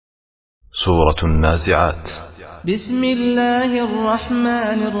سورة النازعات. بسم الله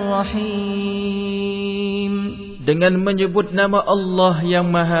الرحمن الرحيم. Dengan menyebut nama Allah yang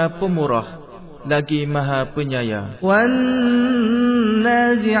Maha Pemurah lagi Maha Penyayang. وَالنَّازِعَاتِ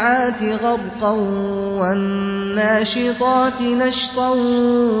غَرْقًا وَالنَّاشِطَاتِ نَشْطًا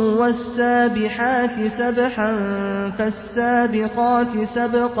وَالسَّابِحَاتِ سَبْحًا فَالسَّابِقَاتِ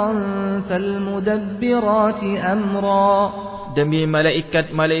سَبْقًا فَالْمُدَبِّرَاتِ أَمْرًا. Demi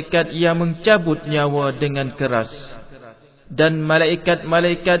malaikat-malaikat yang mencabut nyawa dengan keras, dan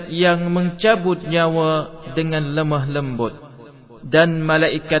malaikat-malaikat yang mencabut nyawa dengan lemah lembut, dan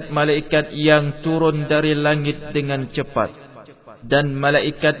malaikat-malaikat yang turun dari langit dengan cepat, dan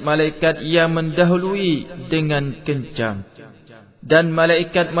malaikat-malaikat yang mendahului dengan kencang, dan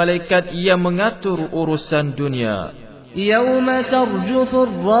malaikat-malaikat yang mengatur urusan dunia. يَوْمَ تَرْجُفُ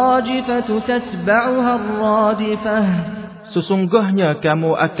الرَّاجِفَةُ تَتْبَعُهَا الرَّادِفَةُ. Sesungguhnya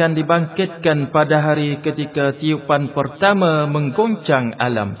kamu akan dibangkitkan pada hari ketika tiupan pertama menggoncang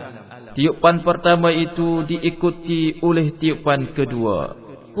alam. Tiupan pertama itu diikuti oleh tiupan kedua.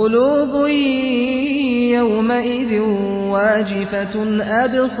 قُلُوبٌ يَوْمَئِذٍ وَاجِفَةٌ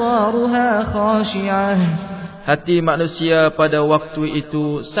أَبْصَارُهَا خَاشِعَةٌ. Hati manusia pada waktu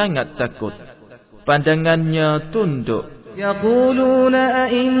itu sangat takut, pandangannya tunduk. يَقُولُونَ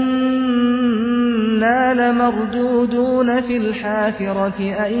أَإِنَّا لَمَرْدُودُونَ فِي الْحَافِرَةِ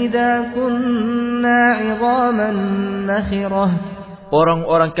أَإِذَا كُنَّا عِظَامًا نَخِرَةً.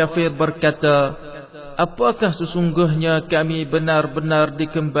 Orang-orang kafir berkata, apakah sesungguhnya kami benar-benar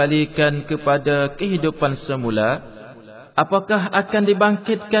dikembalikan kepada kehidupan semula? Apakah akan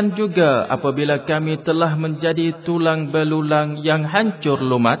dibangkitkan juga apabila kami telah menjadi tulang belulang yang hancur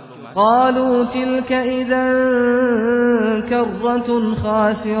lumat? قالوا تلك إذا كرة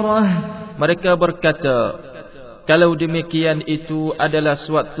خاسرة. Mereka berkata, kalau demikian itu adalah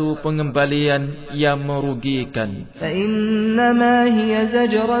suatu pengembalian yang merugikan. فإنما هي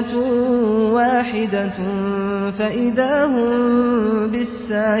زجرة واحدة فإذا هم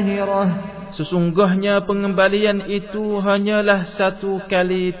بالساهرة. Sesungguhnya pengembalian itu hanyalah satu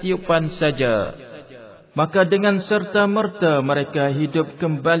kali tiupan saja, maka dengan serta-merta mereka hidup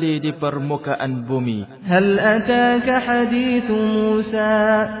kembali di permukaan bumi. هل أتاك حديث موسى.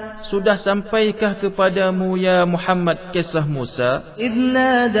 Sudah sampaikah kepadamu ya Muhammad kisah Musa? إذ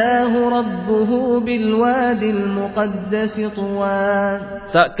ناداه ربه بالوادي المقدس طوى.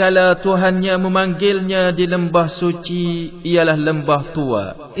 Tak kala Tuhannya memanggilnya di lembah suci, ialah lembah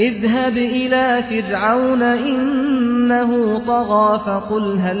Tua. اذهب إلى فرعون إنه طغى فقل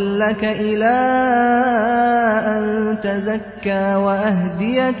هل لك إلى أن تزكى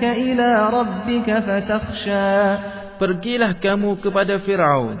وأهديك إلى ربك فتخشى. Pergilah kamu kepada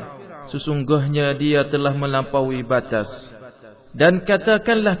Firaun, sesungguhnya dia telah melampaui batas. Dan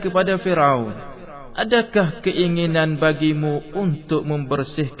katakanlah kepada Firaun, adakah keinginan bagimu untuk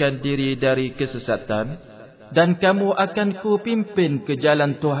membersihkan diri dari kesesatan? Dan kamu akan kupimpin ke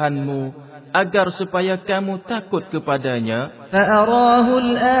jalan Tuhanmu, agar supaya kamu takut kepadanya. فأراه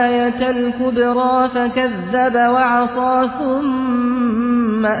الآية الكبرى فكذب وعصى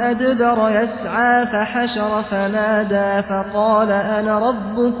ثم أدبر يسعى فحشر فنادى فقال أنا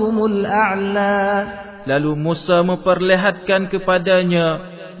ربكم الأعلى. Lalu Musa memperlihatkan kepadanya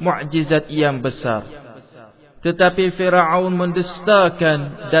mukjizat yang besar, tetapi Firaun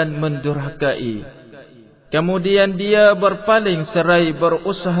mendustakan dan mendurhakai. Kemudian dia berpaling serai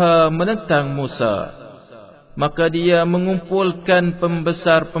berusaha menentang Musa. Maka dia mengumpulkan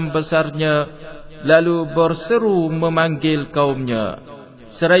pembesar-pembesarnya, lalu berseru memanggil kaumnya.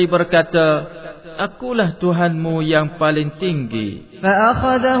 Serai berkata, akulah Tuhanmu yang paling tinggi.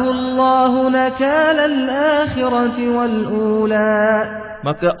 فأخذه الله نكال الآخرة والأولى.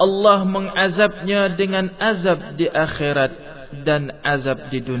 Maka Allah mengazabnya dengan azab di akhirat dan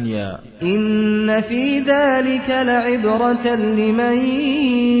azab di dunia. إن في ذلك لعبرة لمن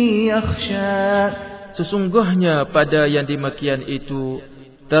يخشى. Sesungguhnya pada yang demikian itu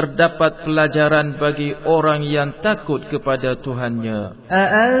terdapat pelajaran bagi orang yang takut kepada Tuhannya.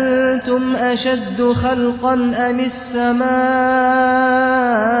 أأنتم أشد خلقا أم السماء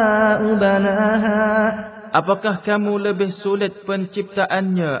بناها. Apakah kamu lebih sulit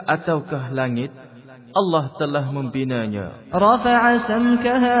penciptaannya ataukah langit? Allah telah membinanya. رفع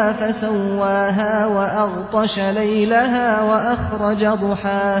سمكها فسواها وأغطش ليلها وأخرج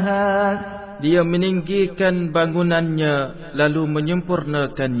ضحاها. Dia meninggikan bangunannya lalu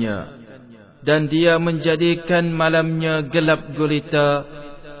menyempurnakannya, dan dia menjadikan malamnya gelap gulita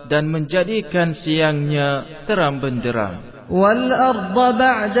dan menjadikan siangnya terang benderang. والأرض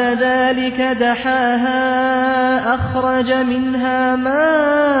بعد ذلك دحاها أخرج منها ماءها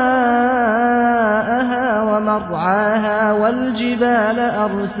ومرعاها والجبال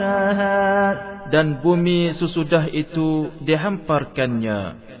أرساها. Dan bumi sesudah itu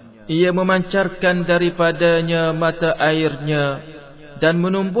dihamparkannya. Ia memancarkan daripadanya mata airnya dan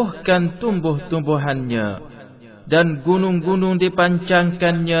menumbuhkan tumbuh-tumbuhannya. Dan gunung-gunung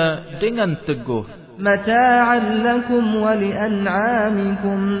dipancangkannya dengan teguh. متاعا لكم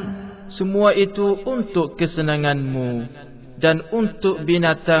ولأنعامكم. Semua itu untuk kesenanganmu dan untuk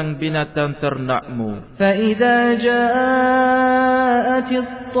binatang-binatang ternakmu. فإذا جاءت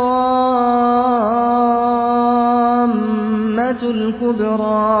الطامة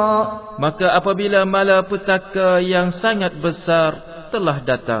الكبرى. Maka apabila malapetaka yang sangat besar telah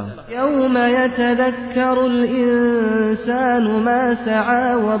datang, يوم يتذكر الإنسان ما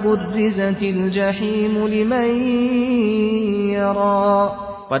سعى وبرزت الجحيم لمن يرى.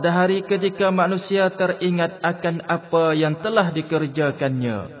 pada hari ketika manusia teringat akan apa yang telah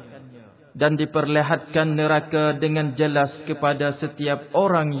dikerjakannya dan diperlihatkan neraka dengan jelas kepada setiap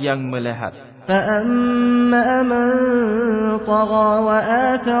orang yang melihat. فأما من طغى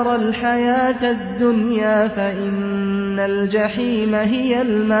وآثر الحياة الدنيا فإن الجحيم هي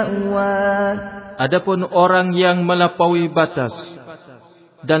المأوى. Adapun orang yang melampaui batas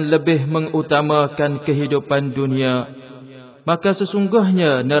dan lebih mengutamakan kehidupan dunia, maka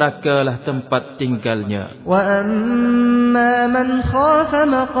sesungguhnya nerakalah tempat tinggalnya. وأما من خاف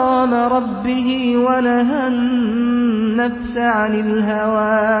مقام ربه ونهى النفس عن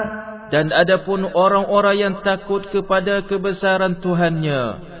الهوى. Dan adapun orang-orang yang takut kepada kebesaran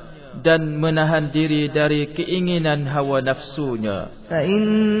Tuhannya dan menahan diri dari keinginan hawa nafsunya,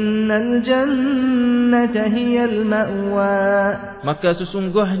 فإن الجنة هي المأوى. maka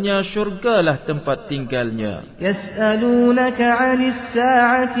sesungguhnya syurgalah tempat tinggalnya. يسألونك عن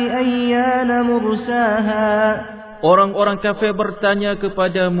الساعة أيان مرساها. Orang-orang kafir bertanya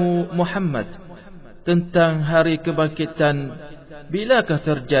kepadamu Muhammad tentang hari kebangkitan, bilakah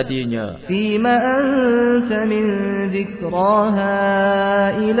terjadinya? فيما أنت من ذكراها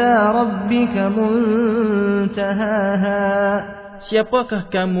إلى ربك منتهاها.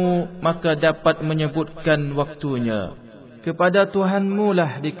 Siapakah kamu maka dapat menyebutkan waktunya? Kepada Tuhanmu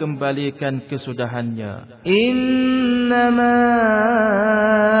lah dikembalikan kesudahannya. إنما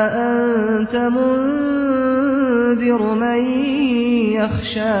أنت منذر من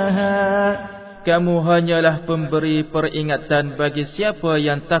يخشاها. Kamu hanyalah pemberi peringatan bagi siapa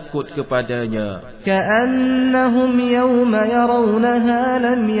yang takut kepadanya. كأنهم يوم يرونها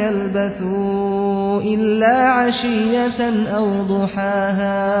لم يلبثوا إلا عشية أو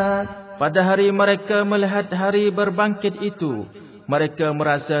ضحاها. Pada hari mereka melihat hari berbangkit itu, mereka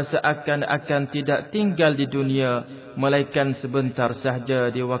merasa seakan-akan tidak tinggal di dunia, melainkan sebentar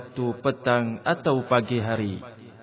sahaja di waktu petang atau pagi hari.